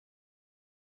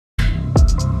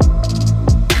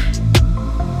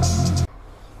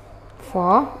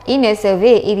Therefore, in a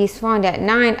survey, it is found that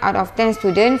 9 out of 10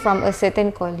 students from a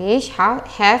certain college have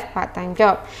part-time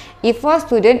job. If 4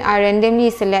 students are randomly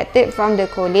selected from the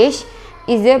college,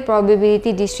 is the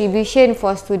probability distribution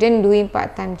for students doing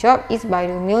part-time job is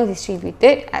binomial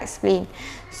distributed? Explain.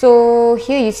 So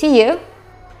here you see here,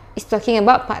 it's talking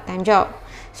about part-time job.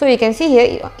 So you can see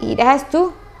here, it has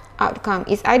two outcomes.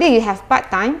 It's either you have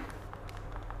part-time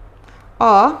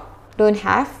or don't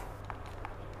have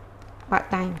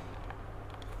part-time.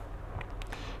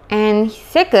 And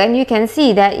second, you can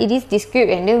see that it is discrete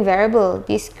random variable.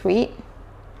 Discrete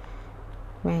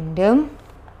random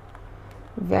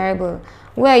variable.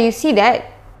 Where you see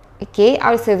that, okay,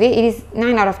 our survey, it is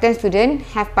 9 out of 10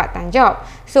 students have part-time job.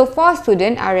 So 4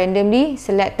 students are randomly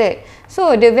selected.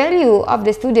 So the value of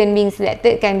the student being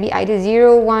selected can be either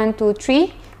 0, 1, 2,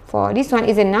 3, 4. This one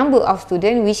is the number of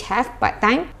students which have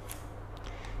part-time.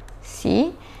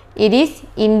 See, it is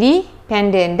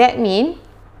independent. That means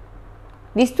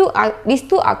these two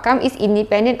outcomes is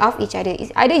independent of each other.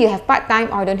 It's either you have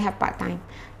part-time or don't have part-time.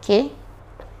 Okay.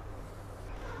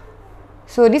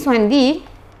 So this one, the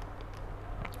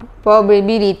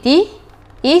probability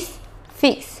is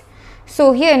fixed.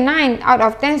 So here 9 out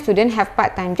of 10 students have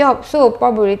part-time job. So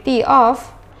probability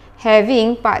of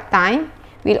having part-time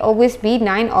will always be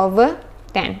 9 over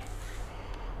 10.